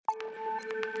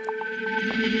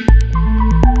This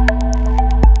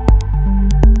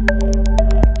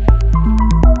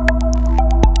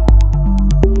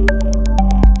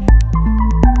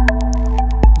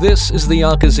is the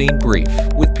Oncozine Brief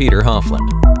with Peter Hofland.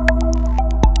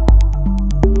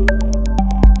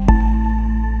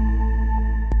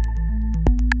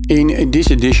 In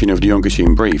this edition of the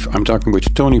Oncozine Brief, I'm talking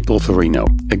with Tony Polverino,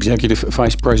 Executive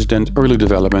Vice President, Early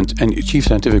Development and Chief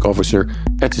Scientific Officer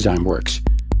at Zymeworks.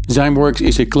 Zymeworks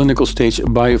is a clinical-stage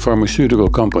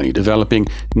biopharmaceutical company developing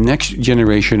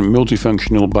next-generation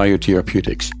multifunctional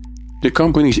biotherapeutics. The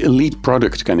company's lead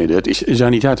product candidate is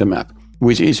zanidatamab,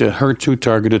 which is a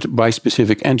HER2-targeted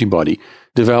bispecific antibody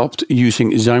developed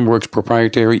using Zymeworks'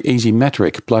 proprietary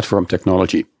asymmetric platform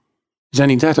technology.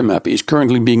 Zanidatamab is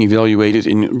currently being evaluated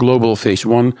in global Phase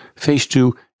 1, Phase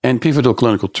 2, and pivotal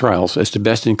clinical trials as the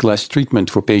best-in-class treatment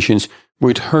for patients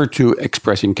with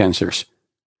HER2-expressing cancers.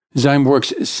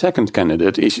 Zymeworks' second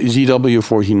candidate is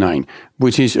ZW49,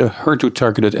 which is a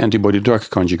HER2-targeted antibody-drug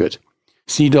conjugate.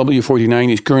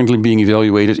 ZW49 is currently being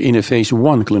evaluated in a Phase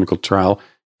 1 clinical trial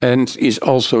and is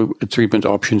also a treatment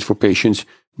option for patients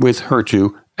with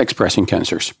HER2-expressing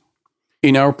cancers.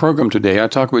 In our program today, I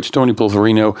talk with Tony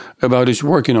Polverino about his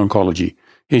work in oncology,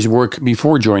 his work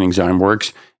before joining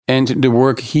Zymeworks, and the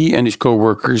work he and his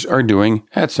co-workers are doing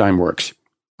at Zymeworks.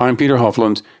 I'm Peter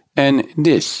Hofland, and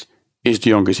this is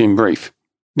the Oncozine Brief.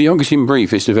 The Oncozine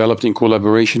Brief is developed in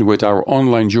collaboration with our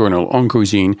online journal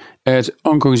Oncozine at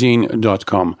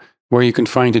oncozine.com, where you can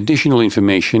find additional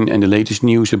information and the latest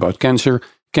news about cancer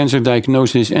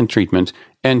diagnosis and treatment,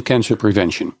 and cancer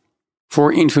prevention.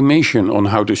 For information on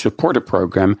how to support the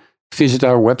program, visit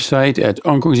our website at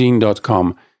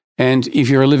oncozine.com. And if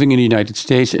you're living in the United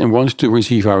States and want to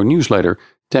receive our newsletter,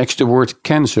 text the word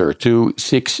cancer to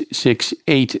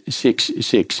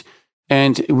 66866.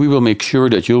 And we will make sure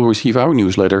that you'll receive our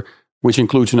newsletter, which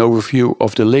includes an overview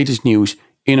of the latest news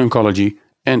in oncology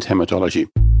and hematology.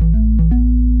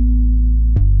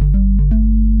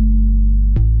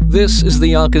 This is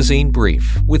the Oncozine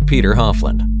Brief with Peter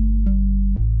Hofland.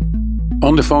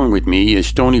 On the phone with me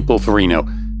is Tony Polverino,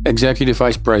 Executive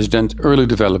Vice President, Early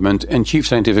Development and Chief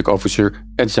Scientific Officer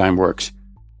at Zymeworks.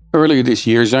 Earlier this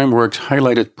year, Zymeworks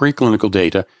highlighted preclinical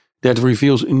data that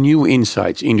reveals new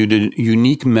insights into the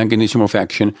unique mechanism of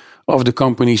action of the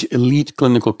company's lead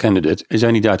clinical candidate,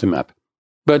 zanidatamab.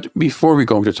 But before we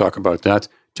go to talk about that,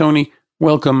 Tony,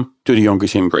 welcome to the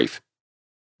Oncozine Brief.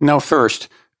 Now first,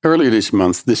 earlier this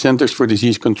month, the Centers for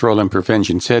Disease Control and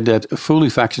Prevention said that fully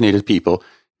vaccinated people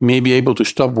may be able to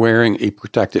stop wearing a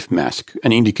protective mask,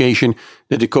 an indication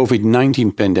that the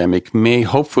COVID-19 pandemic may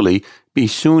hopefully be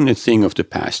soon a thing of the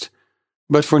past.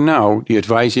 But for now, the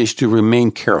advice is to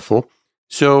remain careful.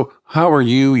 So how are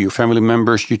you, your family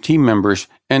members, your team members,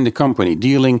 and the company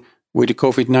dealing with the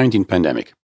COVID-19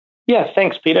 pandemic? Yeah,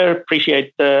 thanks, Peter.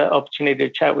 Appreciate the opportunity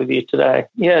to chat with you today.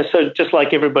 Yeah, so just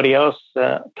like everybody else,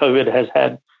 COVID has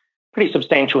had pretty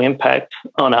substantial impact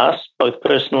on us, both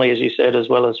personally, as you said, as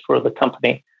well as for the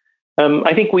company.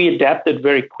 I think we adapted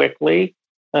very quickly.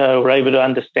 We're able to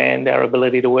understand our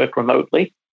ability to work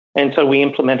remotely. And so we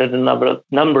implemented a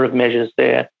number of measures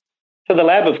there. For the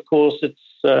lab, of course, it's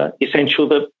essential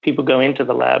that people go into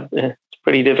the lab. It's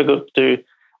pretty difficult to do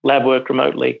lab work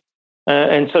remotely.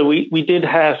 And so we did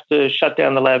have to shut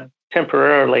down the lab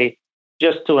temporarily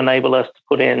just to enable us to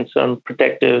put in some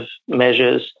protective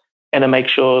measures and to make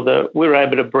sure that we were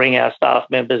able to bring our staff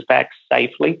members back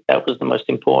safely. That was the most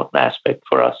important aspect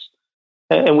for us.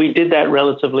 And we did that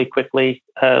relatively quickly.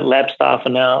 Lab staff are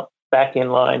now back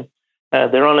in line.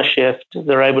 They're on a shift.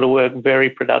 They're able to work very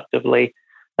productively.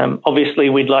 Obviously,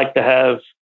 we'd like to have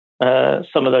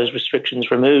some of those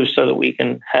restrictions removed so that we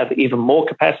can have even more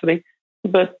capacity.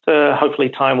 But hopefully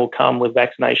time will come with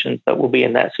vaccinations that will be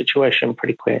in that situation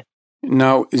pretty quick.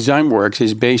 Now, Zymeworks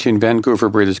is based in Vancouver,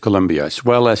 British Columbia, as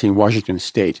well as in Washington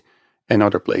State and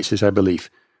other places, I believe.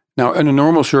 Now, under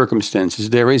normal circumstances,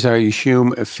 there is, I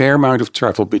assume, a fair amount of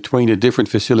travel between the different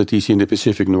facilities in the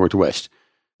Pacific Northwest.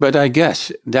 But I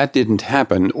guess that didn't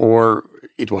happen, or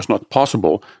it was not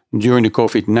possible during the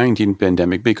COVID-19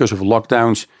 pandemic because of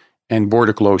lockdowns and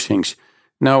border closings.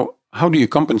 Now, how do you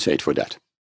compensate for that?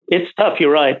 It's tough, you're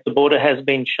right. The border has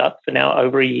been shut for now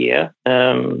over a year.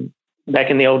 Back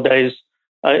in the old days,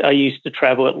 I used to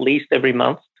travel at least every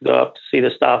month to go up to see the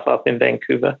staff up in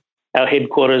Vancouver. Our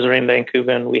headquarters are in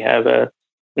Vancouver, and we have an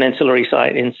ancillary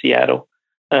site in Seattle.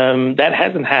 That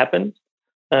hasn't happened.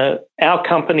 Our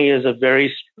company is a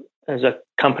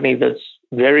company that's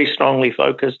very strongly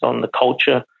focused on the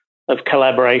culture of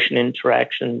collaboration,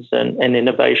 interactions, and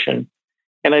innovation.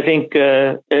 And I think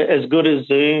as good as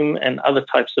Zoom and other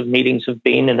types of meetings have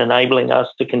been in enabling us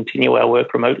to continue our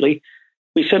work remotely,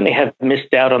 we certainly have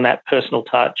missed out on that personal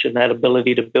touch and that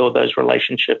ability to build those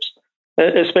relationships,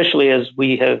 especially as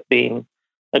we have been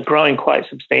growing quite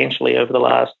substantially over the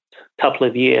last couple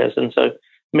of years. And so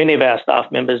many of our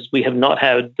staff members, we have not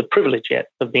had the privilege yet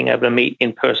of being able to meet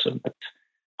in person. But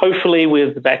hopefully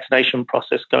with the vaccination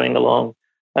process going along,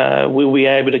 we'll be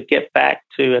able to get back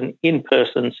to an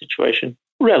in-person situation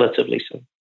relatively soon.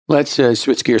 Let's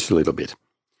switch gears a little bit.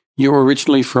 You're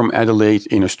originally from Adelaide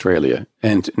in Australia,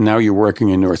 and now you're working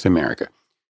in North America.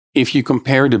 If you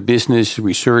compare the business,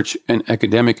 research, and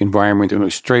academic environment in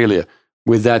Australia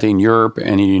with that in Europe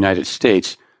and in the United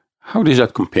States, how does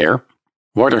that compare?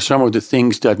 What are some of the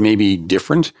things that may be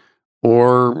different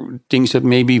or things that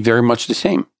may be very much the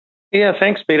same? Yeah,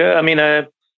 thanks, Peter. I mean, I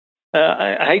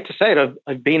hate to say it,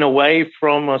 I've been away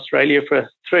from Australia for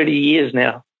 30 years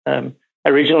now. I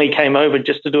originally came over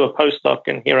just to do a postdoc,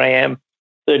 and here I am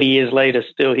 30 years later,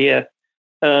 still here.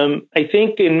 I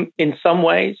think in some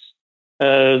ways,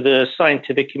 the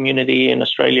scientific community in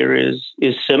Australia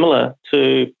is similar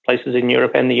to places in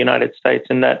Europe and the United States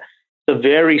in that it's a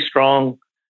very strong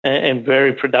and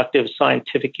very productive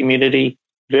scientific community,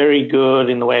 very good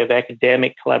in the way of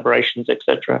academic collaborations,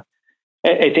 etc.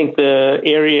 I think the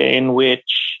area in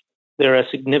which there are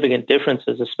significant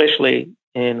differences, especially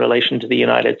in relation to the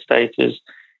United States, is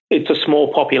it's a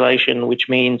small population, which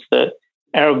means that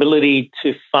our ability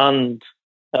to fund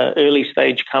early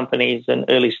stage companies and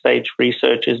early stage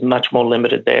research is much more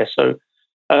limited there. So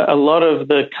a lot of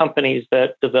the companies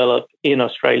that develop in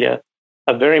Australia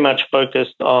are very much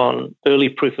focused on early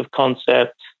proof of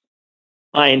concept,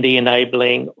 IND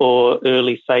enabling, or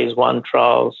early phase 1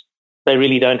 trials. They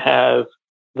really don't have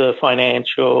the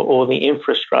financial or the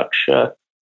infrastructure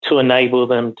to enable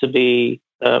them to be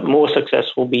more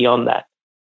successful beyond that.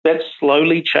 That's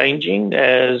slowly changing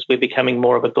as we're becoming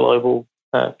more of a global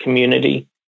community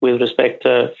with respect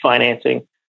to financing,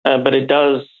 but it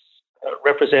does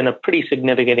represent a pretty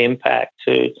significant impact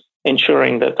to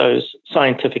ensuring that those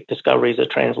scientific discoveries are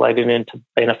translated into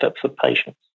benefit for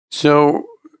patients. So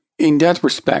in that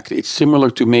respect, it's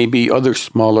similar to maybe other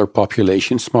smaller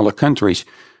populations, smaller countries,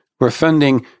 where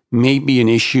funding may be an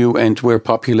issue and where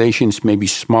populations may be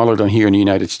smaller than here in the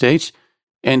United States,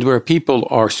 and where people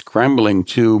are scrambling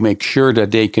to make sure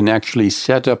that they can actually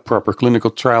set up proper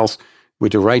clinical trials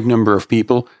with the right number of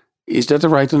people. Is that the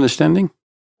right understanding?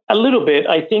 A little bit.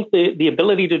 I think the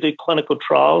ability to do clinical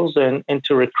trials and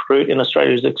to recruit in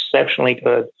Australia is exceptionally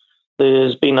good.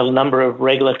 There's been a number of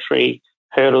regulatory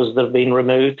hurdles that have been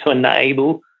removed to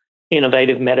enable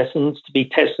innovative medicines to be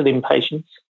tested in patients.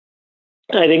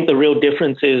 I think the real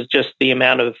difference is just the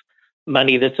amount of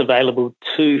money that's available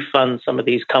to fund some of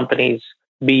these companies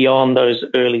beyond those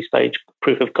early stage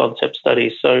proof of concept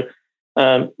studies. So,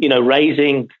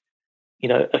 raising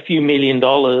a few $1 million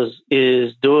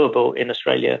is doable in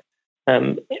Australia.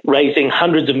 Raising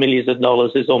hundreds of millions of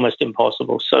dollars is almost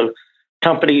impossible. So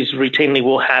companies routinely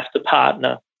will have to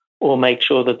partner or make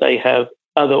sure that they have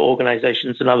other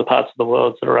organizations in other parts of the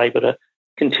world that are able to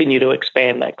continue to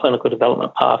expand that clinical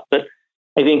development path. But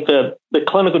I think the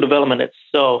clinical development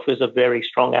itself is a very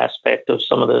strong aspect of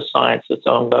some of the science that's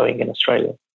ongoing in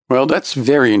Australia. Well, that's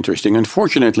very interesting.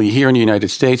 Unfortunately, here in the United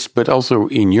States, but also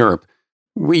in Europe,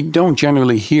 we don't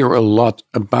generally hear a lot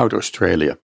about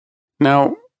Australia.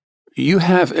 Now, you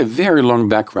have a very long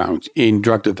background in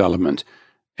drug development,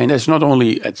 and that's not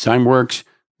only at Zymeworks,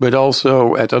 but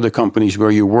also at other companies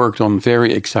where you worked on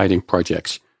very exciting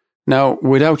projects. Now,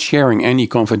 without sharing any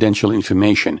confidential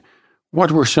information,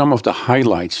 what were some of the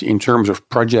highlights in terms of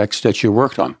projects that you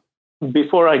worked on?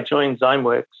 Before I joined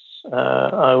Zymeworks,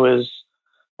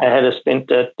 I had a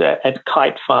stint at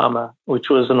Kite Pharma, which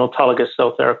was an autologous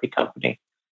cell therapy company.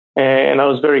 And I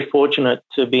was very fortunate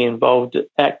to be involved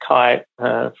at Kite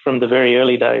from the very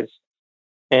early days.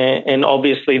 And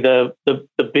obviously the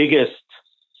biggest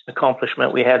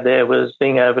accomplishment we had there was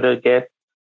being able to get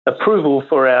approval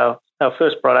for our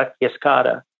first product,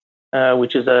 Yescarta,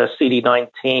 which is a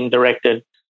CD19-directed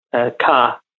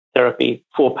CAR therapy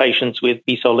for patients with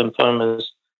B-cell lymphomas.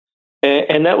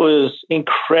 And that was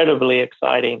incredibly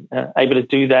exciting, able to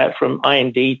do that from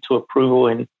IND to approval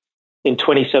in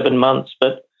 27 months.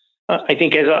 But I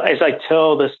think as I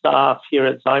tell the staff here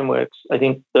at Zymeworks, I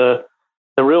think the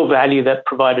real value that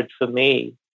provided for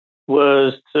me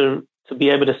was to be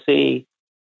able to see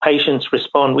patients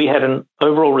respond. We had an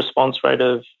overall response rate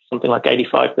of something like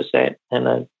 85% and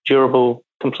a durable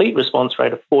complete response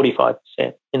rate of 45%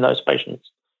 in those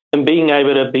patients. And being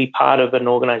able to be part of an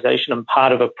organization and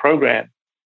part of a program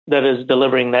that is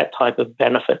delivering that type of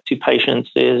benefit to patients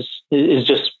is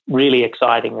just really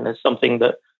exciting, and is something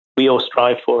that we all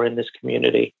strive for in this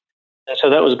community. So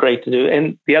that was great to do.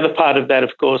 And the other part of that,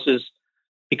 of course, is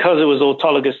because it was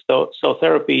autologous cell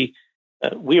therapy,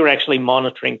 we were actually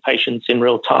monitoring patients in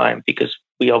real time because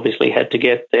we obviously had to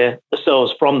get the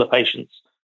cells from the patients.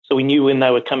 So we knew when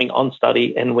they were coming on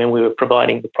study and when we were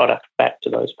providing the product back to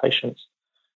those patients.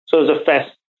 So it was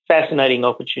a fascinating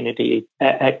opportunity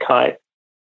at Kite.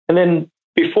 And then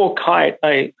before Kite,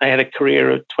 I had a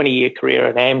 20-year career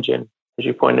at Amgen, as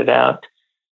you pointed out,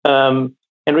 and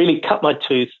really cut my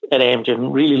tooth at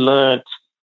Amgen, really learned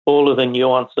all of the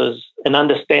nuances and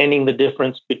understanding the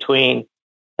difference between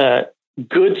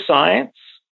good science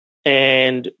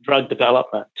and drug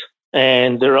development.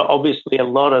 And there are obviously a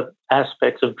lot of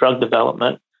aspects of drug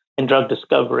development and drug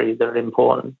discovery that are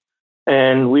important.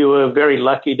 And we were very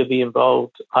lucky to be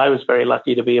involved. I was very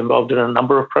lucky to be involved in a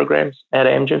number of programs at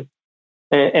Amgen.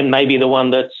 And maybe the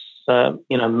one that's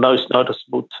most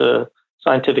noticeable to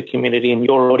scientific community and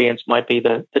your audience might be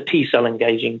the T-cell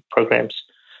engaging programs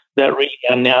that really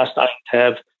are now starting to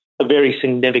have a very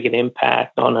significant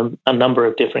impact on a number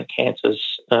of different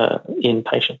cancers in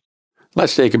patients.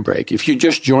 Let's take a break. If you're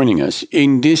just joining us,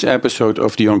 in this episode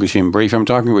of the Oncogene Brief, I'm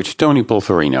talking with Tony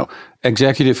Polverino,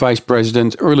 Executive Vice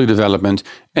President, Early Development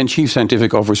and Chief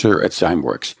Scientific Officer at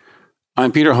Zymeworks.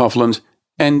 I'm Peter Hofland,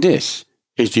 and this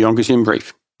is the Oncogene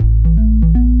Brief.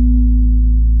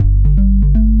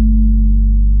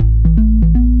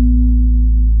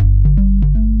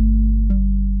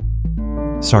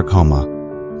 Sarcoma.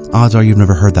 Odds are you've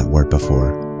never heard that word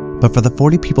before. But for the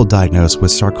 40 people diagnosed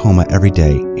with sarcoma every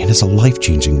day, it is a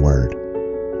life-changing word.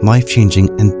 Life-changing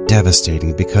and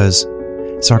devastating because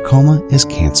sarcoma is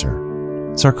cancer.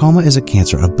 Sarcoma is a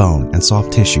cancer of bone and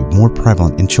soft tissue more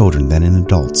prevalent in children than in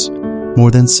adults. More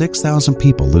than 6,000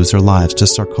 people lose their lives to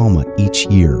sarcoma each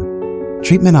year.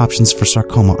 Treatment options for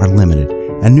sarcoma are limited,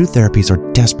 and new therapies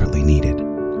are desperately needed.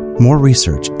 More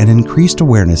research and increased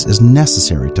awareness is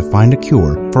necessary to find a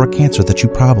cure for a cancer that you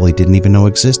probably didn't even know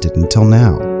existed until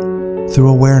now. Through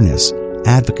awareness,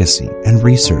 advocacy, and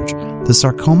research, the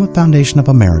Sarcoma Foundation of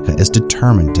America is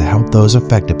determined to help those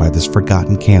affected by this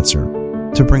forgotten cancer,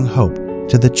 to bring hope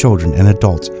to the children and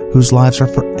adults whose lives are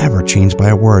forever changed by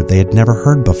a word they had never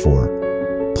heard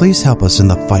before. Please help us in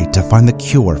the fight to find the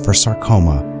cure for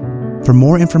sarcoma. For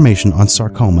more information on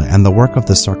sarcoma and the work of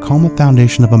the Sarcoma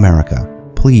Foundation of America,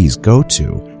 please go to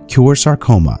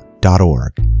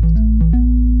curesarcoma.org.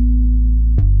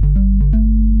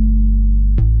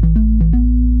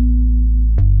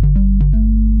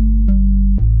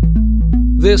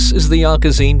 This is the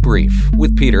Oncogene Brief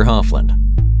with Peter Hofland.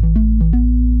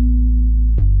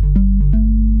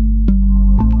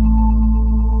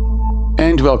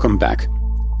 And welcome back.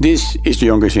 This is the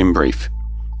Oncogene Brief.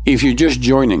 If you're just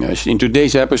joining us, in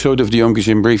today's episode of the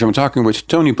Oncogene Brief, I'm talking with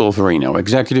Tony Polverino,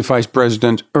 Executive Vice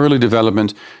President, Early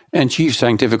Development and Chief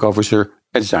Scientific Officer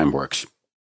at Zymeworks.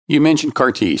 You mentioned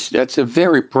CAR-Ts. That's a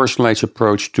very personalized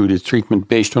approach to the treatment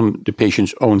based on the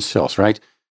patient's own cells, right?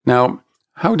 Now,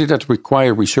 how did that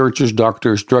require researchers,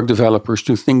 doctors, drug developers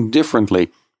to think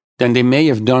differently than they may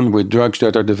have done with drugs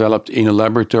that are developed in a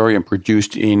laboratory and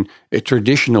produced in a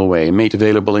traditional way, made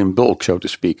available in bulk, so to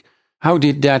speak? How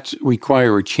did that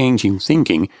require a change in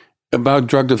thinking about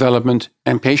drug development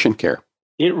and patient care?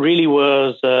 It really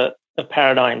was a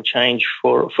paradigm change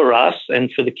for us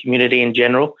and for the community in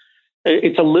general.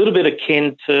 It's a little bit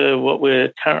akin to what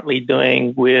we're currently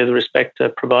doing with respect to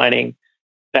providing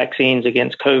vaccines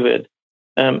against COVID.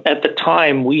 At the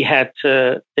time, we had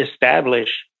to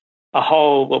establish a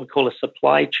whole, what we call a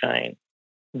supply chain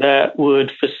that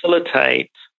would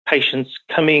facilitate patients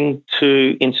coming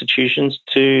to institutions,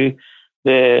 to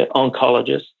their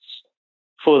oncologists,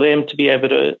 for them to be able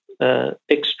to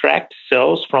extract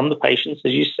cells from the patients,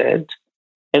 as you said,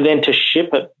 and then to ship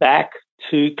it back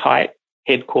to Kite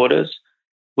headquarters,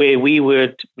 where we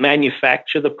would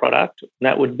manufacture the product.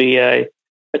 That would be a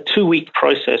 2-week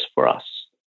process for us.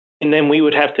 And then we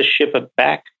would have to ship it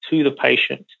back to the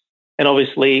patient. And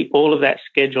obviously, all of that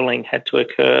scheduling had to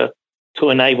occur to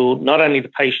enable not only the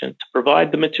patient to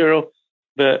provide the material,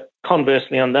 but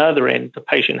conversely, on the other end, the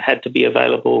patient had to be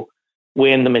available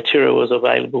when the material was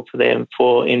available for them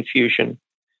for infusion.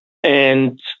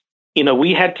 And,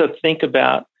 we had to think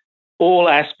about all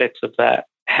aspects of that.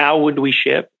 How would we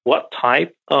ship? What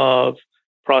type of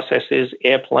processes,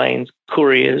 airplanes,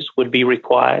 couriers would be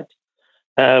required?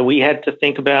 We had to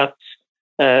think about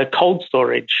cold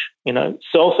storage.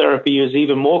 Cell therapy is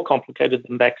even more complicated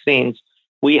than vaccines.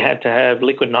 We had to have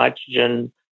liquid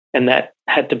nitrogen, and that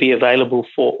had to be available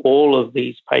for all of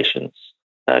these patients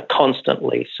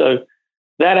constantly. So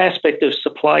that aspect of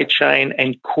supply chain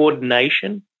and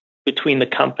coordination between the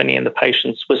company and the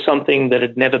patients was something that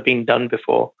had never been done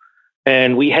before.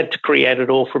 And we had to create it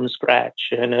all from scratch.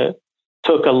 And it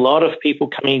took a lot of people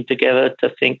coming together to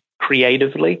think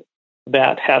creatively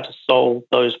about how to solve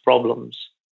those problems.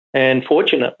 And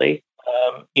fortunately,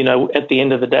 at the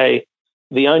end of the day,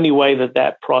 the only way that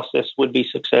that process would be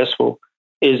successful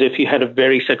is if you had a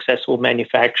very successful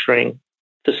manufacturing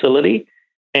facility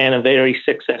and a very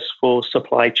successful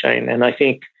supply chain. And I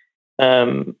think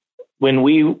when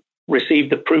we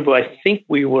received approval, I think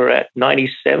we were at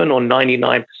 97 or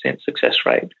 99% success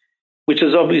rate, which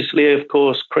is obviously, of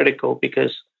course, critical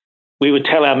because we would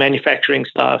tell our manufacturing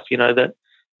staff, that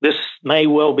this may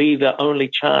well be the only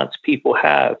chance people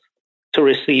have to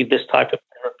receive this type of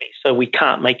therapy. So we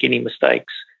can't make any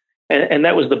mistakes. And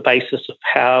that was the basis of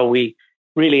how we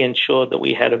really ensured that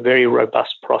we had a very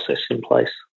robust process in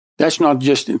place. That's not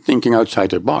just thinking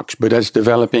outside the box, but that's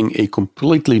developing a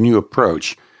completely new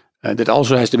approach that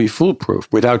also has to be foolproof,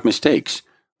 without mistakes,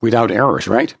 without errors,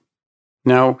 right?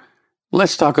 Now,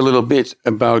 let's talk a little bit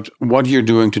about what you're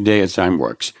doing today at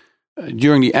Zymeworks.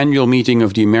 During the annual meeting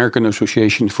of the American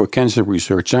Association for Cancer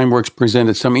Research, Zymeworks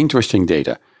presented some interesting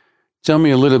data. Tell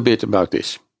me a little bit about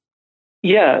this.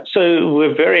 Yeah, so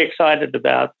we're very excited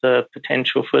about the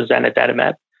potential for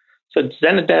zanidatamab. So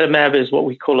zanidatamab is what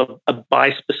we call a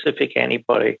bispecific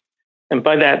antibody. And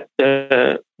by that,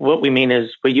 what we mean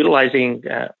is we're utilizing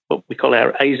what we call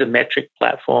our asymmetric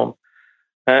platform.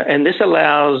 And this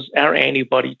allows our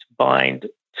antibody to bind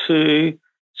to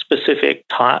specific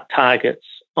targets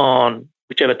on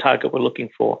whichever target we're looking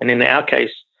for. And in our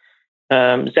case,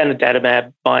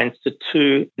 zanidatamab binds to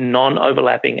two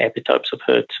non-overlapping epitopes of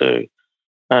HER2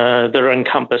 that are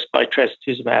encompassed by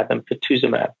trastuzumab and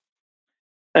pertuzumab.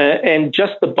 And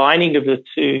just the binding of the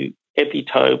two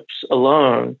epitopes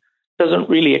alone doesn't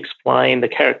really explain the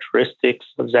characteristics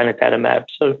of zanidatamab.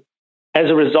 So as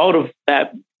a result of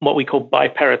that, what we call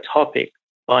biparatopic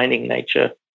binding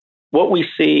nature, what we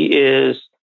see is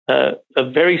a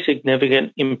very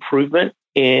significant improvement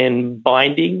in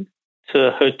binding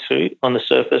to HER2 on the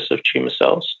surface of tumor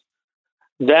cells.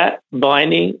 That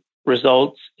binding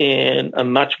results in a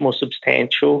much more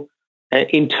substantial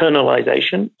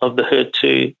internalization of the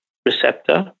HER2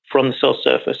 receptor from the cell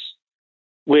surface,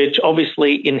 which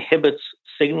obviously inhibits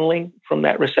signaling from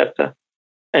that receptor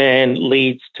and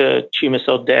leads to tumor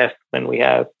cell death when we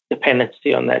have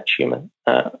dependency on that tumor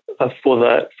for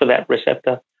that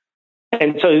receptor.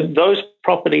 And so those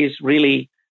properties really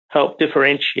help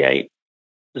differentiate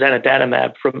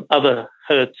zanidatamab from other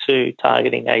HER2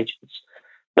 targeting agents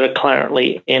that are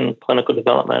currently in clinical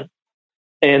development.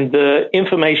 And the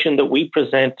information that we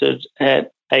presented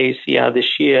at AACR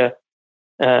this year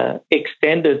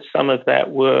extended some of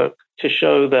that work to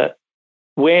show that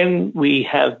when we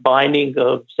have binding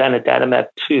of zanidatamab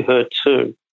to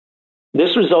HER2,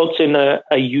 this results in a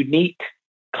unique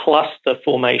cluster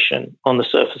formation on the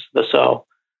surface of the cell.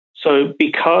 So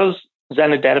because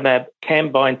zanidatamab can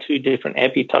bind two different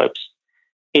epitopes,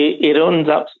 it ends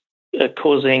up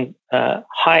causing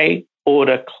high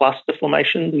order cluster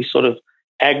formation, these sort of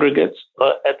aggregates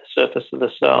at the surface of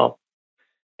the cell.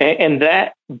 And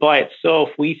that by itself,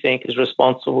 we think, is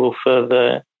responsible for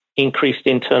the increased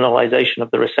internalization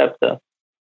of the receptor.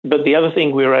 But the other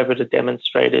thing we were able to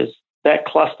demonstrate is that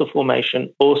cluster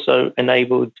formation also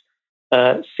enabled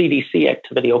CDC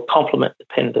activity, or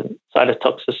complement-dependent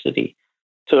cytotoxicity,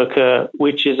 to occur,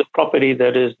 which is a property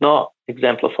that is not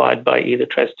exemplified by either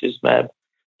trastuzumab,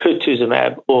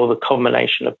 pertuzumab, or the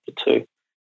combination of the two.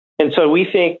 And so we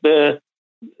think the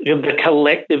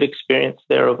collective experience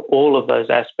there of all of those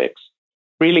aspects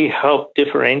really help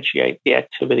differentiate the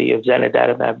activity of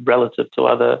zanidatamab relative to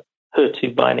other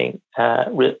HER2 binding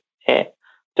therapies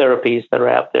that are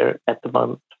out there at the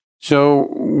moment. So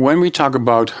when we talk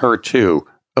about HER2,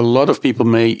 a lot of people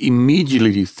may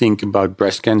immediately think about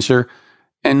breast cancer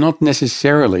and not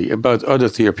necessarily about other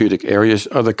therapeutic areas,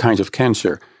 other kinds of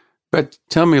cancer. But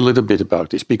tell me a little bit about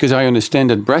this, because I understand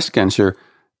that breast cancer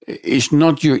is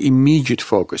not your immediate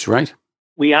focus, right?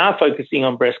 We are focusing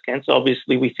on breast cancer.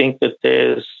 Obviously, we think that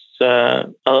there's a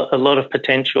lot of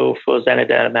potential for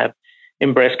zanidatamab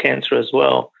in breast cancer as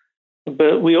well.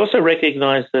 But we also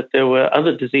recognize that there were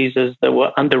other diseases that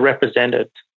were underrepresented,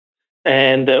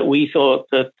 and that we thought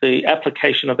that the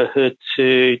application of a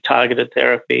HER2 targeted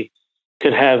therapy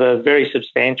could have a very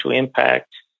substantial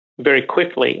impact very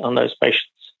quickly on those patients.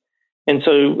 And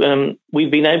so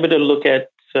we've been able to look at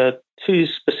two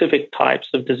specific types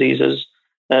of diseases,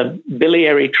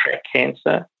 biliary tract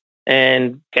cancer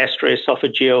and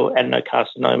gastroesophageal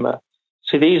adenocarcinoma.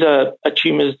 So these are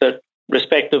tumors that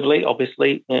respectively,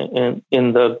 obviously, in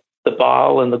the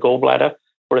bile and the gallbladder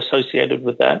were associated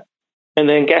with that. And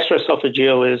then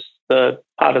gastroesophageal is the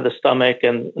part of the stomach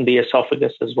and the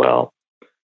esophagus as well.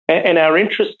 And our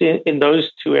interest in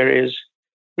those two areas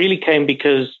really came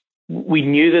because we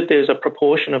knew that there's a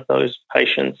proportion of those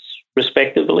patients,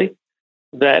 respectively,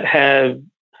 that have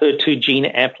HER2 gene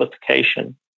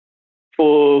amplification.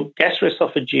 For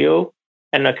gastroesophageal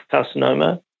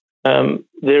adenocarcinoma,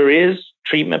 there is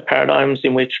treatment paradigms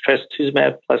in which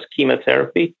trastuzumab plus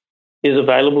chemotherapy is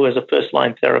available as a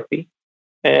first-line therapy.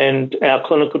 And our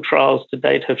clinical trials to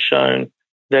date have shown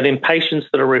that in patients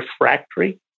that are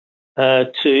refractory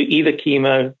to either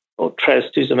chemo or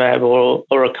trastuzumab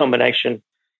or a combination,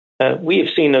 we have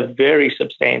seen a very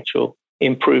substantial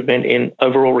improvement in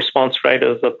overall response rate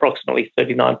of approximately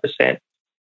 39%,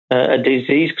 a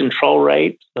disease control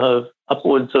rate of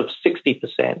upwards of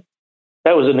 60%.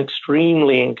 That was an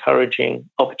extremely encouraging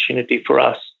opportunity for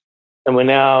us. And we're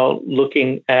now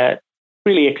looking at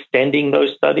really extending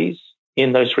those studies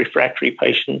in those refractory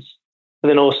patients, and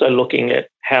then also looking at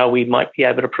how we might be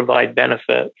able to provide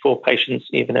benefit for patients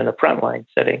even in a frontline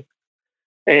setting.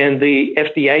 And the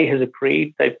FDA has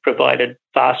agreed. They've provided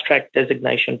fast track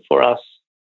designation for us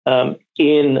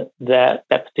in that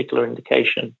particular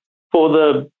indication. For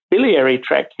the biliary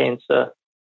tract cancer,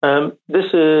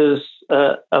 this is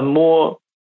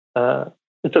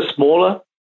it's a smaller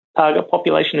target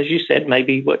population, as you said.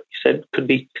 Maybe what you said could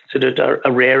be considered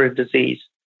a rarer disease.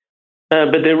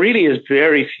 But there really is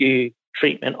very few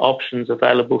treatment options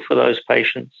available for those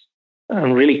patients.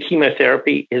 Really,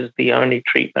 chemotherapy is the only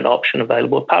treatment option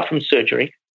available, apart from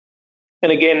surgery.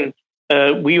 And again,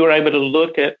 we were able to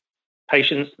look at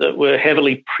patients that were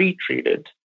heavily pretreated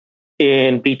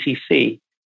in BTC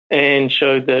and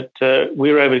showed that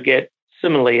we were able to get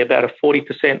similarly about a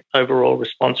 40% overall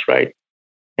response rate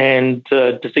and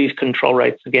disease control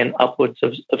rates, again, upwards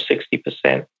of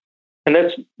 60%. And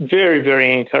that's very,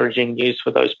 very encouraging news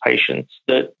for those patients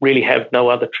that really have no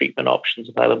other treatment options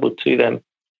available to them.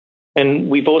 And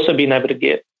we've also been able to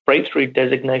get breakthrough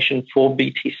designation for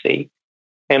BTC.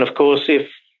 And of course, if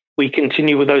we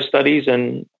continue with those studies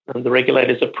and the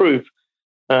regulators approve,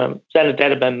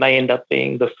 zanidatamab may end up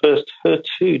being the first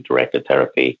HER2-directed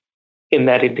therapy in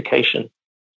that indication.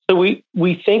 So we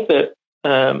think that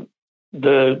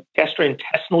the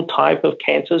gastrointestinal type of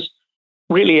cancers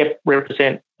really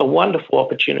represent a wonderful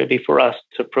opportunity for us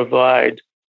to provide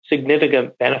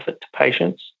significant benefit to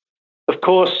patients. Of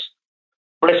course,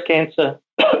 breast cancer,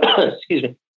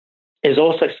 is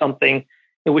also something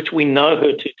in which we know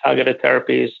HER2-targeted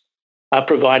therapies are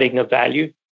providing a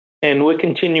value. And we're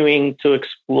continuing to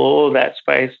explore that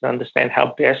space and understand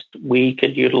how best we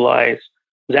could utilize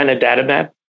zanidatamab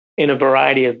in a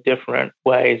variety of different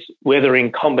ways, whether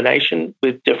in combination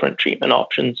with different treatment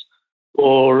options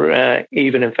or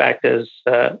even, in fact, as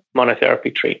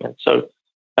monotherapy treatment. So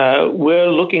we're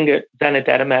looking at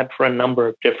zanidatamab for a number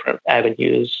of different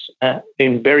avenues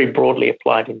and very broadly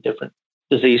applied in different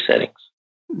disease settings.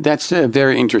 That's a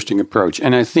very interesting approach.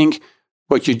 And I think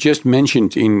what you just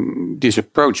mentioned in this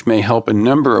approach may help a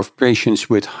number of patients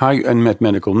with high unmet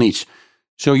medical needs.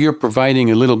 So you're providing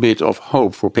a little bit of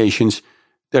hope for patients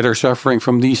that are suffering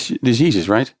from these diseases,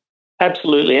 right?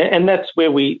 Absolutely. And that's where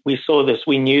we saw this.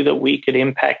 We knew that we could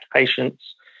impact patients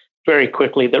very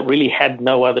quickly that really had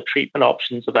no other treatment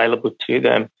options available to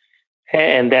them.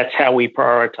 And that's how we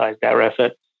prioritized our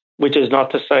effort, which is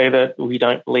not to say that we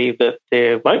don't believe that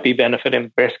there won't be benefit in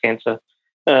breast cancer.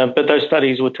 But those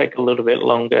studies will take a little bit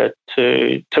longer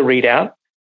to read out.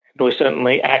 And we're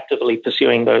certainly actively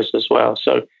pursuing those as well.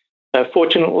 So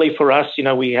fortunately for us,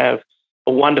 we have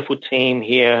a wonderful team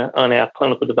here on our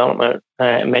clinical development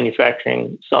and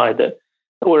manufacturing side that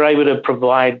we're able to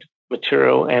provide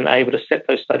material and able to set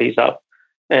those studies up.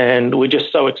 And we're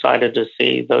just so excited to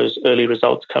see those early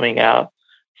results coming out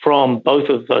from both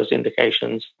of those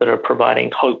indications that are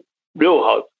providing hope, real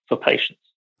hope for patients.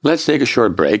 Let's take a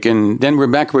short break, and then we're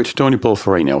back with Tony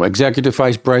Polverino, Executive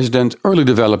Vice President, Early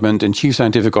Development and Chief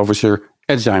Scientific Officer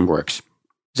at Zymeworks.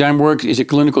 Zymeworks is a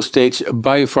clinical stage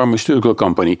biopharmaceutical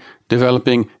company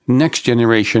developing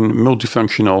next-generation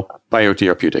multifunctional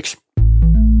biotherapeutics.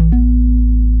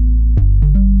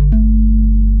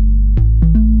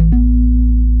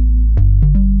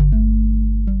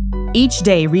 Each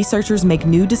day, researchers make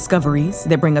new discoveries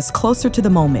that bring us closer to the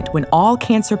moment when all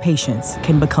cancer patients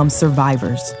can become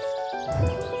survivors.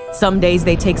 Some days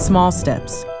they take small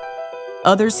steps.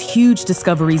 Others, huge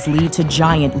discoveries lead to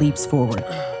giant leaps forward.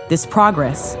 This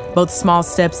progress, both small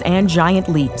steps and giant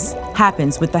leaps,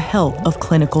 happens with the help of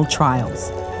clinical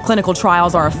trials. Clinical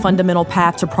trials are a fundamental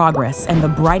path to progress and the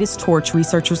brightest torch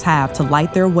researchers have to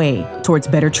light their way towards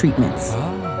better treatments.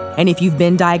 And if you've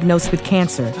been diagnosed with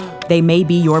cancer, they may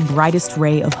be your brightest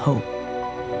ray of hope.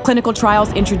 Clinical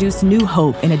trials introduce new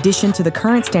hope in addition to the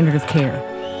current standard of care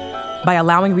by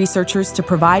allowing researchers to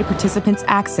provide participants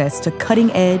access to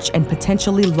cutting-edge and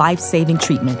potentially life-saving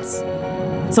treatments.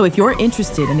 So if you're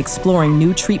interested in exploring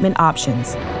new treatment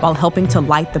options while helping to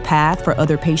light the path for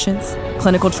other patients,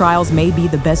 clinical trials may be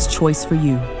the best choice for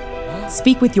you.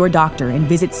 Speak with your doctor and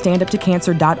visit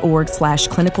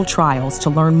standuptocancer.org/clinical trials to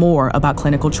learn more about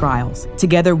clinical trials.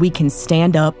 Together, we can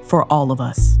stand up for all of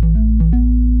us.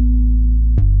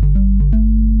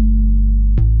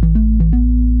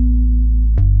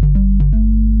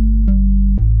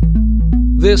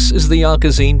 This is the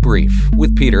Oncozine Brief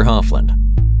with Peter Hoffland.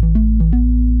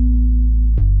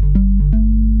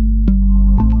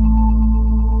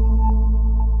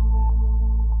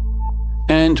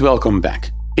 And welcome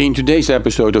back. In today's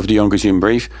episode of the Oncozine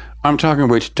Brief, I'm talking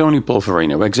with Tony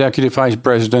Polverino, Executive Vice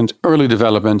President, Early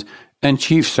Development and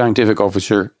Chief Scientific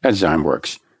Officer at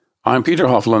Zymeworks. I'm Peter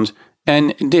Hoffland,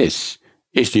 and this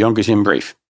is the Oncozine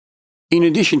Brief. In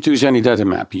addition to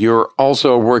zanidatamab, you're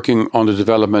also working on the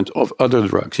development of other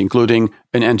drugs, including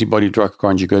an antibody-drug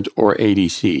conjugate, or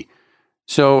ADC.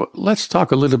 So let's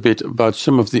talk a little bit about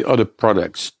some of the other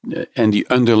products and the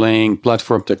underlying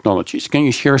platform technologies. Can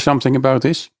you share something about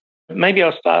this? Maybe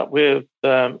I'll start with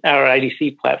our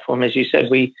ADC platform. As you said,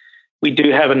 we do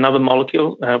have another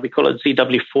molecule. We call it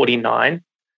ZW49,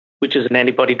 which is an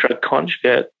antibody-drug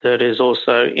conjugate that is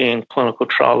also in clinical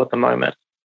trial at the moment.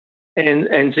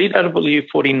 And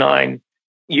ZW49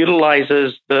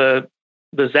 utilizes the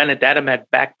zanidatamab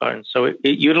backbone. So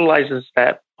it utilizes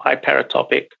that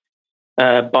biparatopic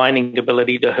binding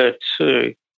ability to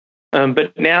HER2.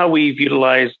 But now we've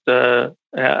utilized our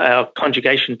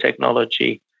conjugation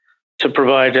technology to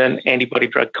provide an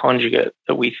antibody-drug conjugate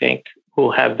that we think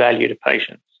will have value to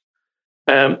patients.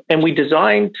 And we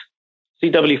designed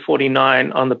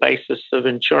ZW49 on the basis of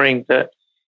ensuring that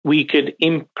we could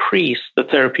increase the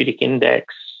therapeutic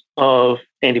index of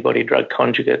antibody-drug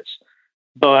conjugates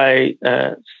by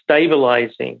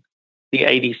stabilizing the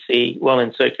ADC while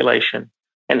in circulation,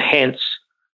 and hence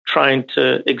trying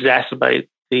to exacerbate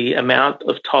the amount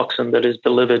of toxin that is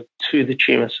delivered to the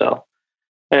tumor cell.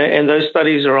 And those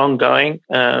studies are ongoing.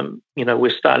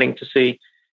 We're starting to see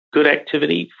good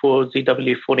activity for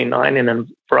ZW49 in a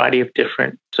variety of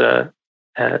different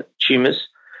tumors.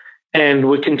 And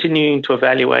we're continuing to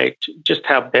evaluate just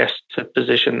how best to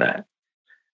position that.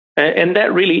 And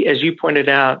that really, as you pointed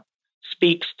out,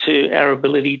 speaks to our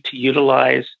ability to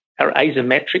utilize our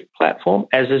asymmetric platform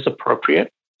as is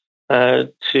appropriate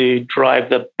to drive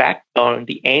the backbone,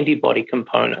 the antibody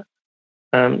component.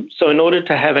 So in order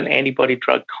to have an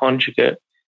antibody-drug conjugate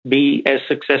be as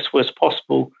successful as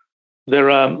possible, there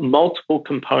are multiple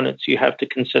components you have to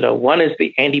consider. One is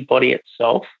the antibody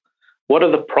itself. What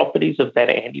are the properties of that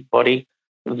antibody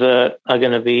that are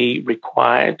going to be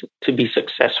required to be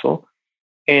successful?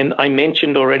 And I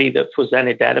mentioned already that for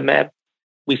zanidatamab,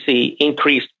 we see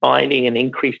increased binding and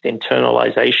increased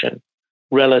internalization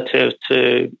relative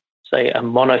to, say, a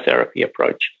monotherapy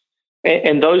approach.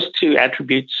 And those two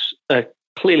attributes are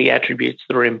clearly attributes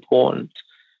that are important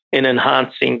in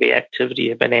enhancing the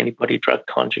activity of an antibody-drug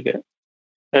conjugate.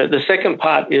 The second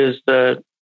part is the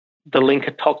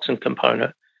linker toxin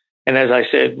component. And as I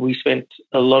said, we spent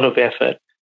a lot of effort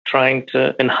trying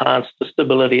to enhance the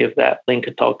stability of that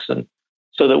linker toxin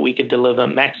so that we could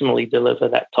maximally deliver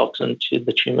that toxin to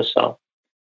the tumor cell.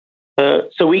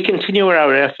 So we continue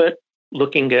our effort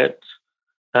looking at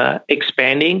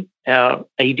expanding our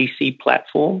ADC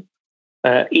platform,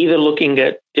 either looking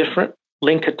at different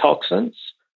linker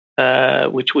toxins,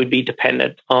 which would be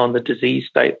dependent on the disease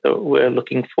state that we're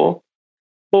looking for,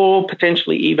 or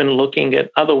potentially even looking at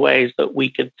other ways that we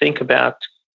could think about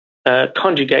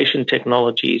conjugation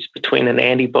technologies between an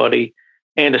antibody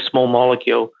and a small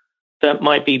molecule that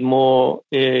might be more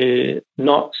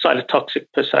not cytotoxic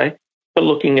per se, but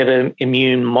looking at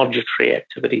immune modulatory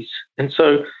activities. And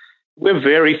so we're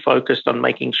very focused on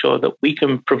making sure that we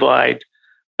can provide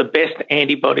the best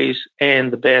antibodies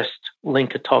and the best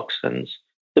linker toxins,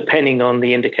 depending on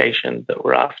the indication that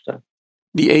we're after.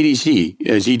 The ADC,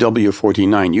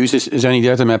 ZW49, uses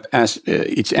zanidatamab as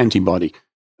its antibody.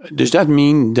 Does that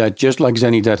mean that just like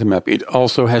zanidatamab, it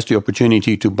also has the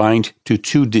opportunity to bind to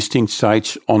two distinct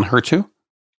sites on HER2?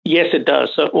 Yes, it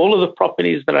does. So all of the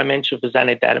properties that I mentioned for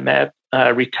zanidatamab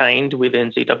are retained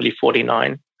within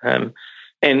ZW49.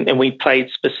 And we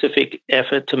played specific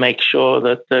effort to make sure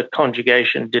that the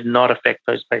conjugation did not affect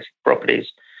those basic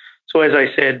properties. So as I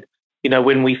said,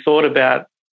 when we thought about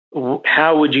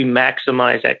how would you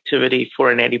maximize activity for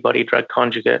an antibody-drug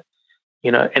conjugate,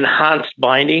 enhanced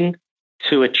binding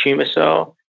to a tumor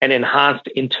cell and enhanced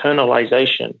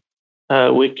internalization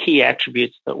were key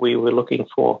attributes that we were looking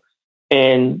for.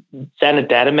 And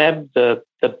zanidatamab, the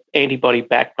antibody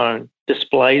backbone,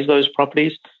 displays those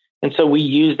properties. And so we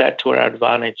use that to our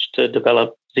advantage to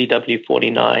develop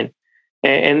ZW49.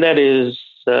 And that is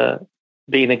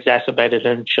being exacerbated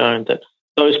and shown that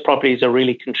those properties are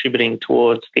really contributing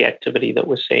towards the activity that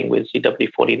we're seeing with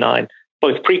ZW49,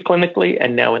 both preclinically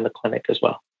and now in the clinic as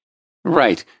well.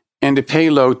 Right. And the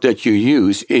payload that you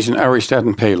use is an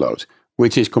auristatin payload,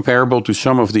 which is comparable to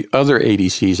some of the other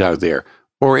ADCs out there.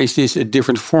 Or is this a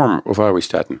different form of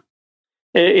auristatin?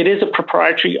 It is a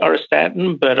proprietary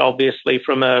auristatin, but obviously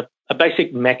from a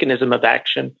basic mechanism of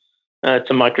action, it's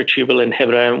a microtubule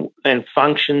inhibitor and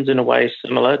functions in a way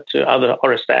similar to other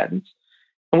auristatins.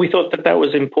 And we thought that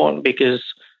was important because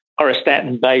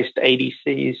auristatin-based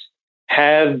ADCs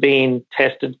have been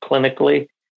tested clinically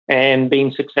and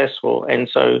been successful. And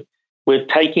so we're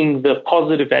taking the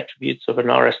positive attributes of an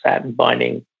auristatin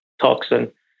binding toxin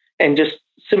and just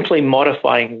simply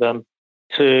modifying them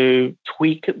to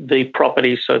tweak the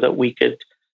properties so that we could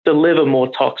deliver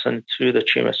more toxin to the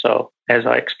tumor cell, as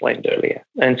I explained earlier.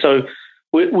 And so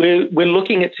we're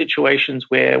looking at situations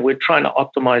where we're trying to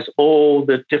optimize all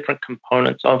the different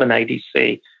components of an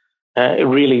ADC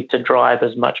really to drive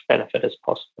as much benefit as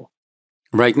possible.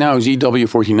 Right now,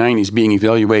 ZW49 is being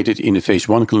evaluated in a phase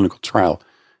 1 clinical trial.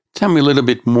 Tell me a little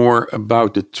bit more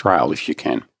about the trial, if you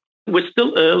can. We're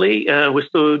still early. We're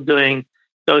still doing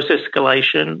dose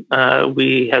escalation.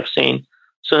 We have seen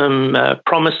some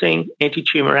promising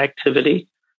anti-tumor activity.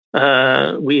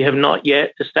 We have not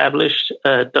yet established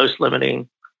a dose-limiting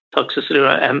toxicity or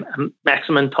a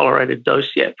maximum tolerated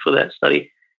dose yet for that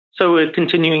study. So we're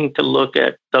continuing to look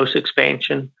at dose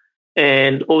expansion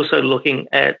and also looking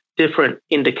at different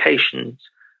indications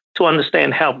to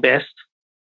understand how best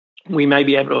we may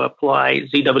be able to apply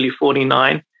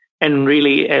ZW49, and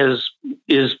really, as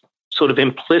is sort of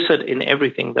implicit in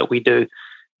everything that we do,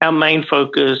 our main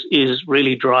focus is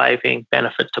really driving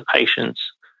benefit to patients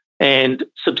and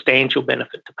substantial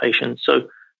benefit to patients. So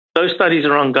those studies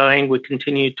are ongoing. We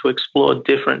continue to explore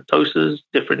different doses,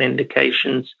 different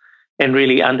indications, and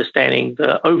really understanding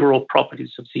the overall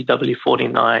properties of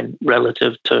ZW49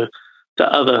 relative to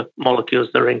other molecules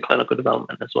that are in clinical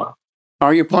development as well.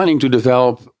 Are you planning to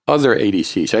develop other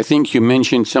ADCs? I think you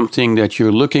mentioned something that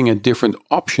you're looking at different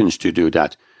options to do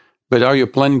that. But are you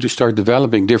planning to start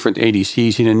developing different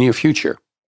ADCs in the near future?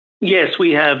 Yes,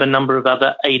 we have a number of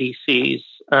other ADCs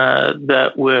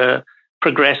that we're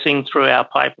progressing through our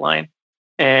pipeline,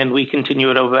 and we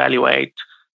continue to evaluate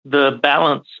the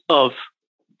balance of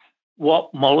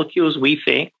what molecules we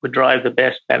think would drive the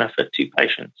best benefit to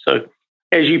patients. So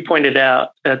as you pointed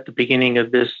out at the beginning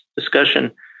of this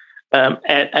discussion,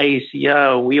 at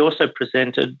AACR, we also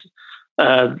presented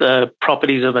the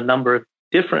properties of a number of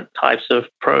different types of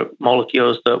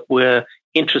molecules that we're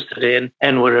interested in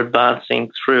and we're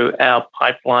advancing through our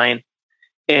pipeline.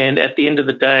 And at the end of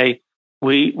the day,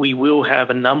 we will have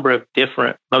a number of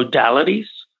different modalities,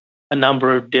 a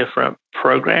number of different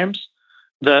programs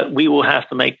that we will have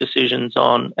to make decisions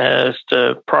on as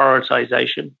to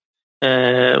prioritization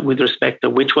with respect to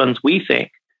which ones we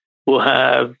think will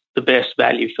have the best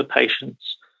value for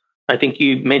patients. I think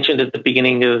you mentioned at the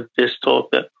beginning of this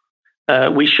talk that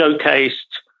we showcased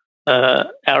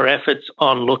our efforts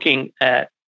on looking at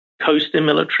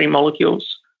co-stimulatory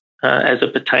molecules as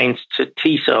it pertains to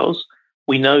T cells.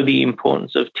 We know the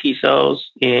importance of T cells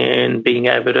in being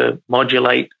able to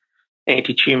modulate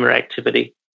anti-tumor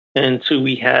activity. And so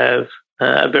we have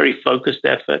a very focused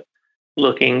effort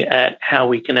looking at how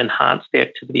we can enhance the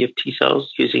activity of T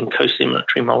cells using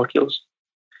co-stimulatory molecules.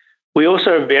 We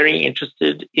also are very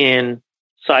interested in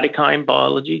cytokine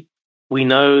biology. We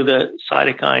know that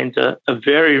cytokines are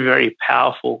very, very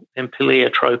powerful and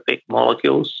pleiotropic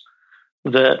molecules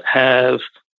that have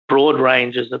broad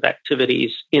ranges of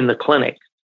activities in the clinic,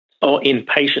 or in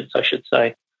patients, I should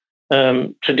say.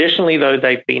 Traditionally, though,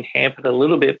 they've been hampered a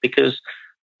little bit because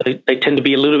they tend to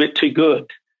be a little bit too good,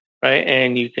 right?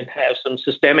 And you can have some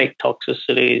systemic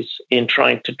toxicities in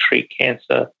trying to treat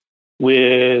cancer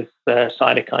with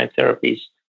cytokine therapies.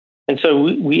 And so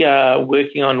we are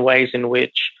working on ways in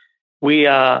which we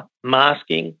are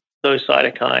masking those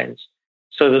cytokines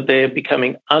so that they're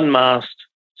becoming unmasked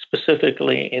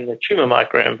specifically in the tumor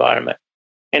microenvironment,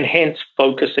 and hence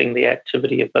focusing the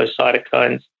activity of those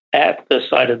cytokines at the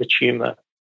site of the tumor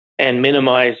and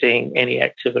minimizing any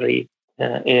activity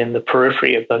in the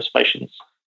periphery of those patients.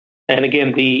 And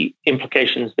again, the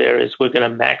implications there is we're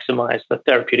going to maximize the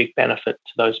therapeutic benefit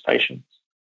to those patients.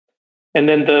 And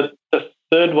then the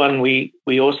third one we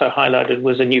also highlighted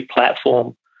was a new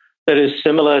platform that is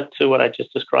similar to what I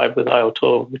just described with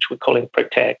IL-12, which we're calling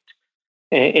PROTECT.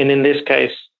 And in this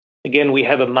case, again, we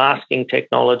have a masking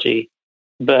technology,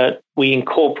 but we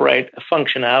incorporate a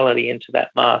functionality into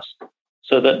that mask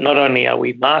so that not only are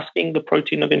we masking the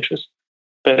protein of interest,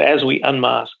 but as we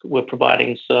unmask, we're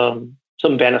providing some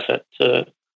benefit to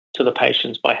the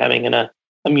patients by having an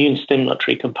immune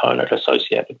stimulatory component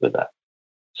associated with that.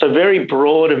 So very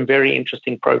broad and very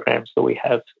interesting programs that we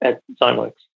have at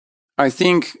Zymeworks. I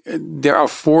think there are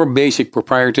 4 basic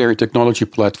proprietary technology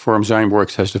platforms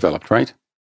Zymeworks has developed, right?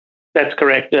 That's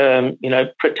correct.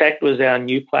 Protect was our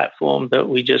new platform that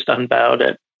we just unveiled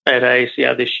at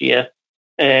AACR this year.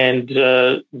 And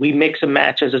we mix and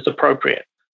match as it's appropriate.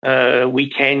 We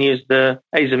can use the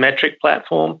asymmetric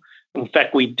platform. In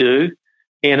fact, we do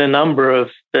in a number of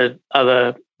the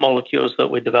other molecules that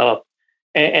we develop.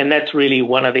 And that's really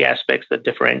one of the aspects that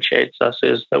differentiates us,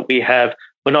 is that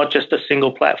we're not just a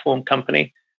single platform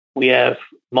company. We have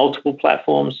multiple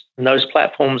platforms, and those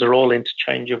platforms are all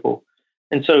interchangeable.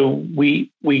 And so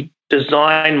we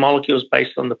design molecules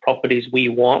based on the properties we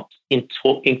want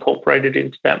incorporated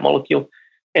into that molecule.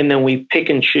 And then we pick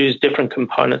and choose different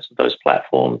components of those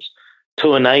platforms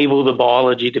to enable the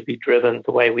biology to be driven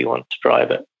the way we want to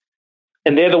drive it.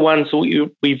 And they're the ones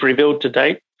we've revealed to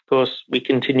date. Of course, we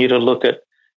continue to look at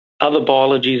other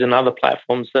biologies and other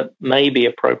platforms that may be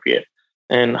appropriate.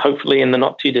 And hopefully in the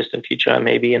not too distant future, I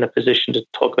may be in a position to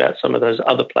talk about some of those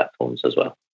other platforms as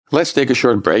well. Let's take a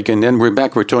short break, and then we're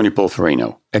back with Tony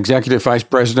Polverino, Executive Vice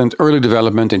President, Early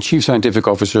Development and Chief Scientific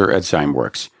Officer at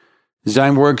Zymeworks.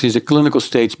 Zymeworks is a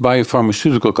clinical-stage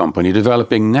biopharmaceutical company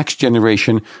developing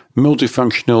next-generation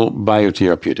multifunctional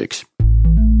biotherapeutics.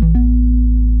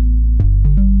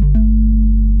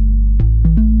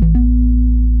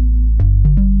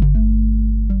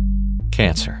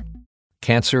 Cancer.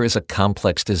 Cancer is a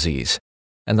complex disease,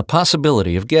 and the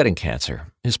possibility of getting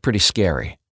cancer is pretty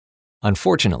scary.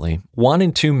 Unfortunately, 1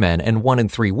 in 2 men and 1 in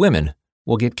 3 women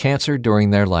will get cancer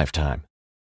during their lifetime.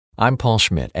 I'm Paul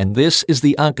Schmidt, and this is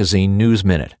the Oncozine News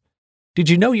Minute. Did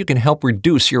you know you can help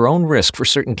reduce your own risk for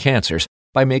certain cancers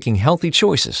by making healthy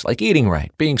choices like eating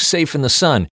right, being safe in the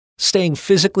sun, staying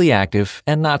physically active,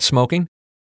 and not smoking?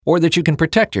 Or that you can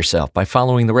protect yourself by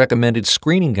following the recommended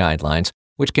screening guidelines,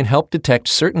 which can help detect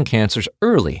certain cancers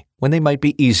early when they might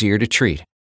be easier to treat.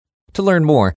 To learn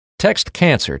more, text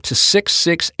CANCER to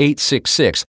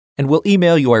 66866 and we'll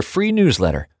email you our free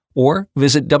newsletter, or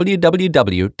visit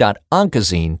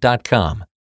www.oncozine.com.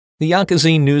 The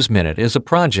Oncozine News Minute is a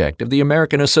project of the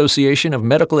American Association of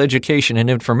Medical Education and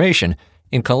Information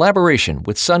in collaboration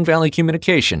with Sun Valley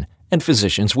Communication and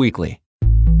Physicians Weekly.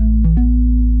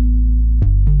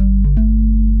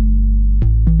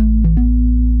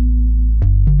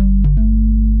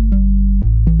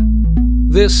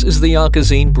 This is the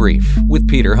Oncozine Brief with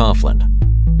Peter Hoffland.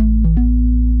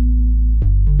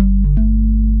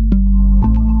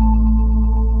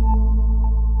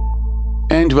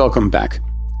 And welcome back.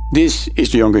 This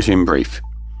is the Oncozine Brief.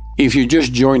 If you're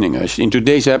just joining us, in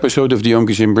today's episode of the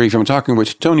Oncozine Brief, I'm talking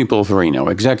with Tony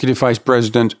Polverino, Executive Vice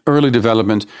President, Early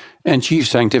Development and Chief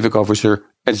Scientific Officer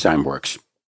at Zymeworks.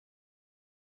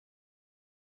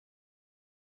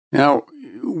 Now,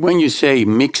 when you say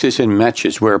mixes and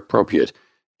matches where appropriate,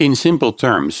 in simple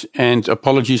terms, and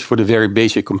apologies for the very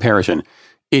basic comparison,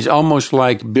 it's almost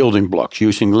like building blocks,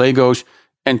 using Legos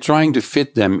and trying to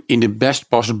fit them in the best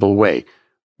possible way.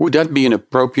 Would that be an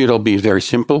appropriate, albeit very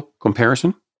simple,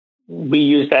 comparison? We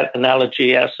use that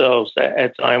analogy ourselves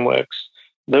at Zymeworks,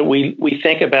 that we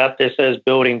think about this as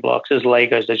building blocks, as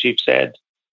Legos, as you've said.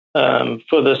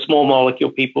 For the small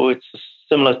molecule people, it's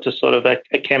similar to sort of a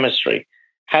chemistry.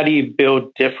 How do you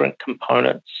build different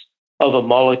components of a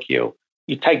molecule?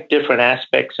 You take different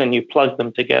aspects and you plug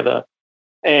them together.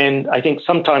 And I think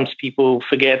sometimes people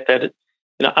forget that,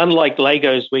 unlike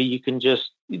Legos, where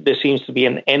there seems to be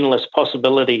an endless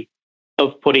possibility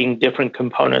of putting different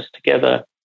components together,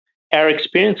 our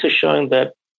experience has shown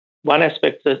that one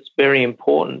aspect that's very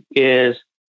important is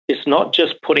it's not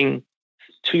just putting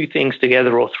 2 things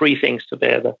together or 3 things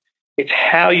together. It's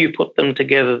how you put them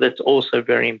together that's also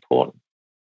very important.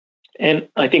 And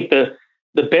I think the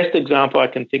best example I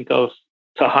can think of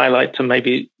to highlight to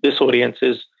maybe this audience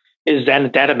is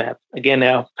zanidatamab. Again,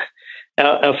 our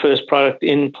first product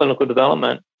in clinical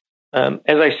development. As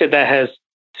I said, that has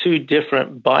 2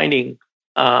 different binding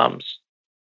arms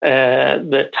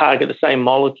that target the same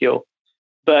molecule.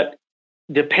 But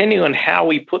depending on how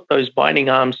we put those binding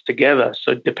arms together,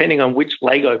 so depending on which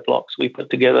Lego blocks we put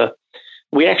together,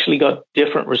 we actually got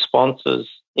different responses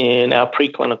in our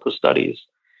preclinical studies.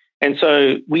 And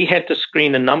so we had to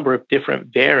screen a number of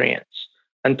different variants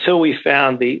until we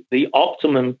found the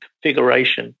optimum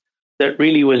configuration that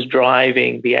really was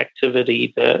driving the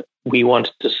activity that we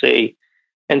wanted to see.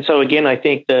 And so again, I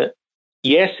think that,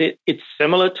 yes, it's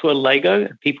similar to a Lego.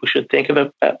 People should think of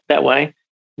it that way.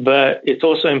 But it's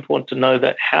also important to know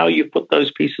that how you put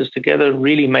those pieces together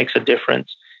really makes a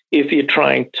difference if you're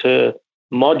trying to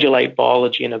modulate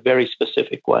biology in a very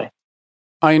specific way.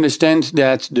 I understand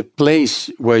that the place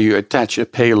where you attach a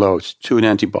payload to an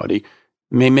antibody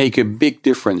may make a big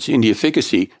difference in the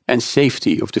efficacy and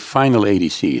safety of the final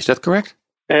ADC. Is that correct?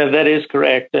 That is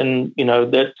correct. And,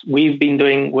 that we've been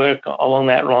doing work along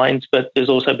that lines, but there's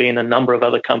also been a number of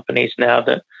other companies now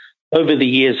that over the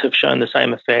years have shown the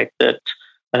same effect, that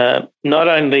not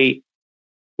only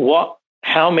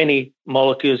how many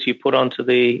molecules you put onto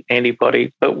the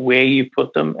antibody, but where you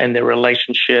put them and their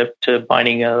relationship to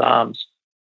binding alarms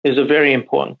is a very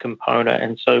important component.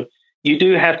 And so you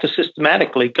do have to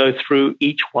systematically go through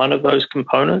each one of those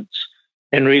components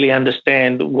and really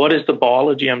understand what is the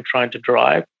biology I'm trying to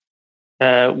drive,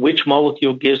 which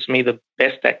molecule gives me the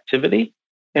best activity,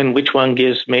 and which one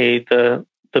gives me the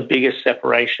biggest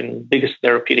separation, biggest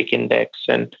therapeutic index.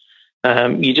 And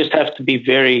you just have to be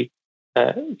very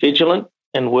vigilant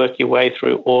and work your way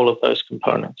through all of those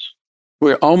components.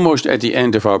 We're almost at the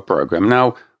end of our program.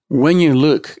 Now, when you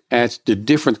look at the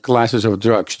different classes of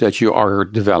drugs that you are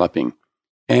developing,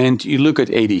 and you look at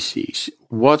ADCs,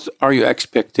 what are your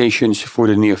expectations for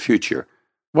the near future?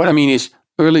 What I mean is,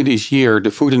 early this year,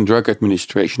 the Food and Drug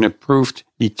Administration approved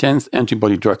the 10th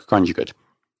antibody-drug conjugate,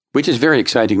 which is very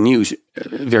exciting news,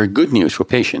 very good news for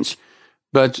patients.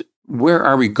 But where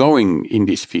are we going in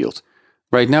this field?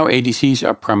 Right now, ADCs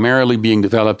are primarily being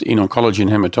developed in oncology and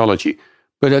hematology,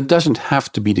 but that doesn't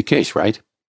have to be the case, right?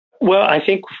 Well, I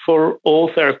think for all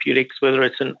therapeutics, whether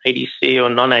it's an ADC or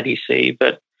non-ADC,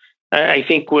 but I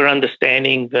think we're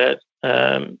understanding that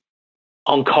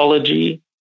oncology,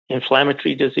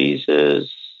 inflammatory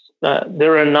diseases,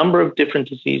 there are a number of different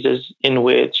diseases in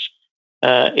which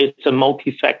it's a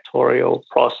multifactorial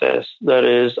process that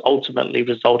is ultimately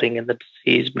resulting in the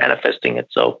disease manifesting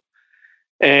itself.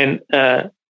 And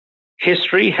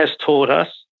history has taught us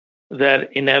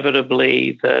that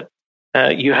inevitably that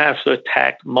you have to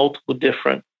attack multiple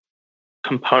different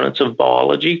components of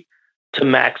biology to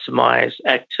maximize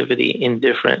activity in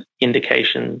different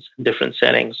indications, different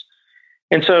settings.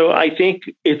 And so I think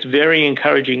it's very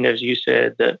encouraging, as you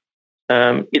said, that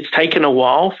it's taken a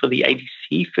while for the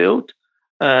ADC field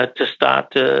to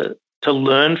start to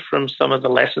learn from some of the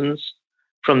lessons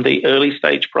from the early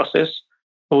stage process.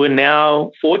 We're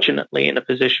now, fortunately, in a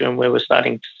position where we're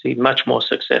starting to see much more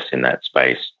success in that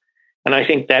space. And I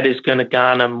think that is going to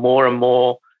garner more and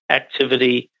more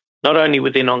activity, not only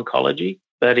within oncology,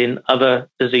 but in other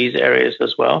disease areas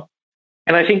as well.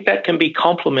 And I think that can be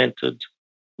complemented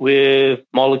with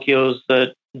molecules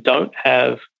that don't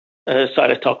have a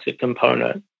cytotoxic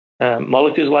component.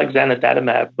 Molecules like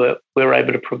zanidatamab, but we're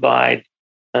able to provide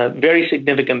very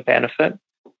significant benefit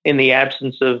in the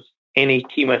absence of any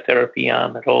chemotherapy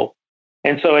arm at all.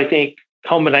 And so I think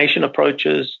combination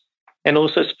approaches and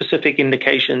also specific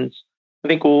indications, I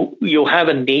think you'll have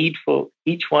a need for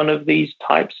each one of these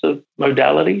types of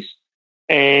modalities.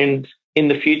 And in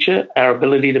the future, our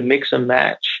ability to mix and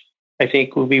match, I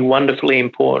think, will be wonderfully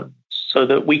important so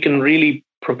that we can really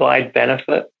provide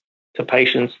benefit to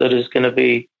patients that is going to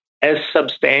be as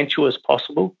substantial as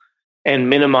possible and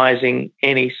minimizing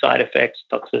any side effects,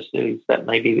 toxicities that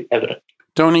may be evident.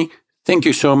 Tony, thank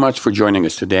you so much for joining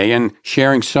us today and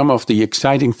sharing some of the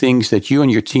exciting things that you and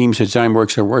your teams at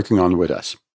Zymeworks are working on with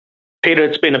us. Peter,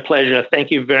 it's been a pleasure. Thank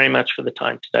you very much for the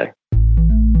time today.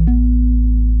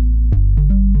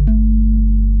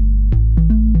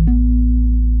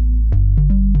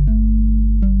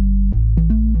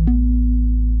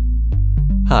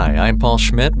 Hi, I'm Paul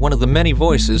Schmidt, one of the many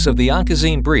voices of the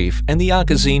Oncozine Brief and the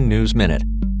Oncozine News Minute.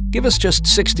 Give us just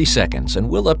 60 seconds and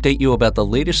we'll update you about the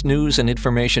latest news and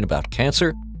information about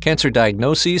cancer, cancer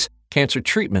diagnoses, cancer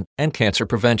treatment, and cancer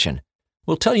prevention.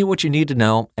 We'll tell you what you need to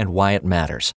know and why it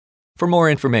matters. For more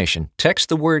information, text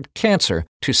the word cancer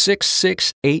to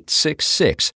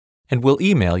 66866 and we'll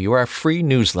email you our free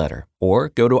newsletter, or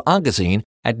go to Oncozine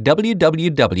at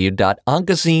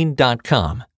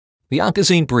www.oncozine.com. The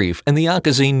Oncozine Brief and the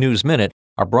Oncozine News Minute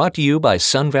are brought to you by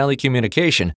Sun Valley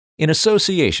Communication in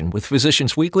association with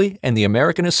Physicians Weekly and the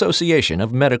American Association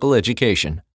of Medical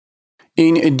Education.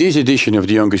 In this edition of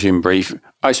the Oncozine Brief,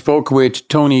 I spoke with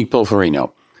Tony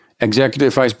Polverino,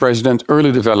 Executive Vice President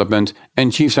Early Development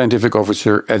and Chief Scientific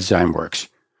Officer at Zymeworks.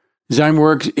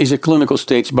 Zymeworks is a clinical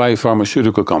stage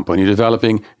biopharmaceutical company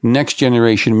developing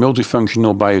next-generation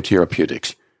multifunctional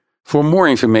biotherapeutics. For more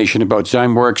information about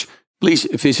Zymeworks, please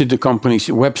visit the company's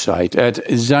website at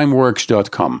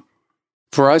zymeworks.com.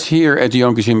 For us here at the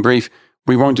Oncozine Brief,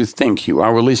 we want to thank you,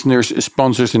 our listeners,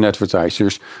 sponsors and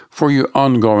advertisers, for your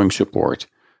ongoing support.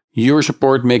 Your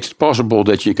support makes it possible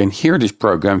that you can hear this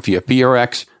program via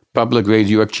PRX, Public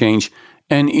Radio Exchange,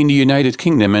 and in the United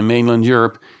Kingdom and mainland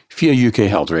Europe via UK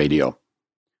Health Radio.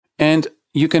 And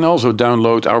you can also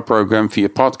download our program via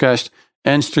podcast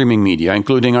and streaming media,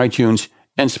 including iTunes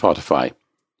and Spotify.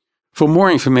 For more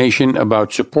information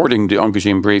about supporting the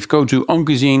Oncozine Brief, go to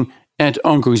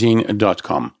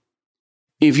oncozine@oncozine.com.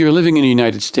 If you're living in the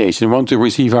United States and want to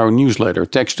receive our newsletter,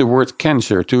 text the word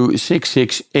cancer to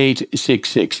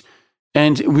 66866,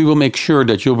 and we will make sure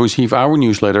that you'll receive our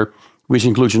newsletter, which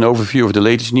includes an overview of the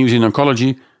latest news in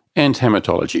oncology and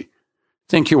hematology.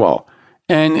 Thank you all,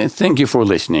 and thank you for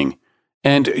listening.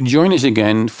 And join us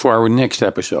again for our next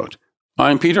episode.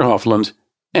 I'm Peter Hofland,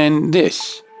 and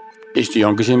this is the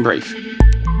Oncozine Brief.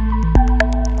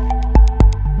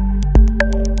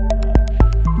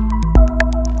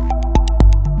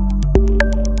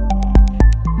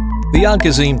 The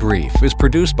Oncozine Brief is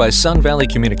produced by Sun Valley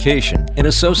Communication in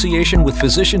association with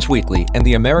Physicians Weekly and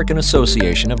the American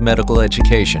Association of Medical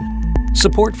Education.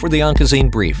 Support for the Oncozine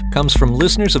Brief comes from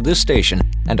listeners of this station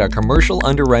and our commercial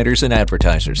underwriters and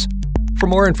advertisers. For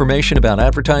more information about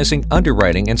advertising,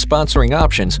 underwriting, and sponsoring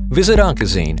options, visit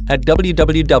Oncozine at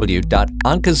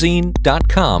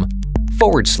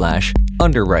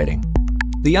www.oncozine.com/underwriting.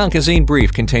 The Oncozine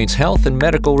Brief contains health and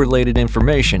medical-related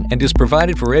information and is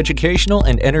provided for educational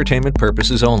and entertainment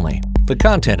purposes only. The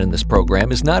content in this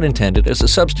program is not intended as a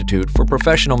substitute for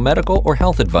professional medical or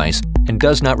health advice and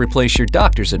does not replace your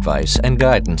doctor's advice and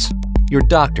guidance. Your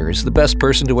doctor is the best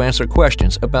person to answer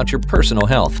questions about your personal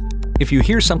health. If you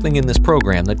hear something in this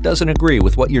program that doesn't agree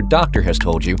with what your doctor has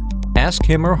told you, ask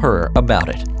him or her about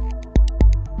it.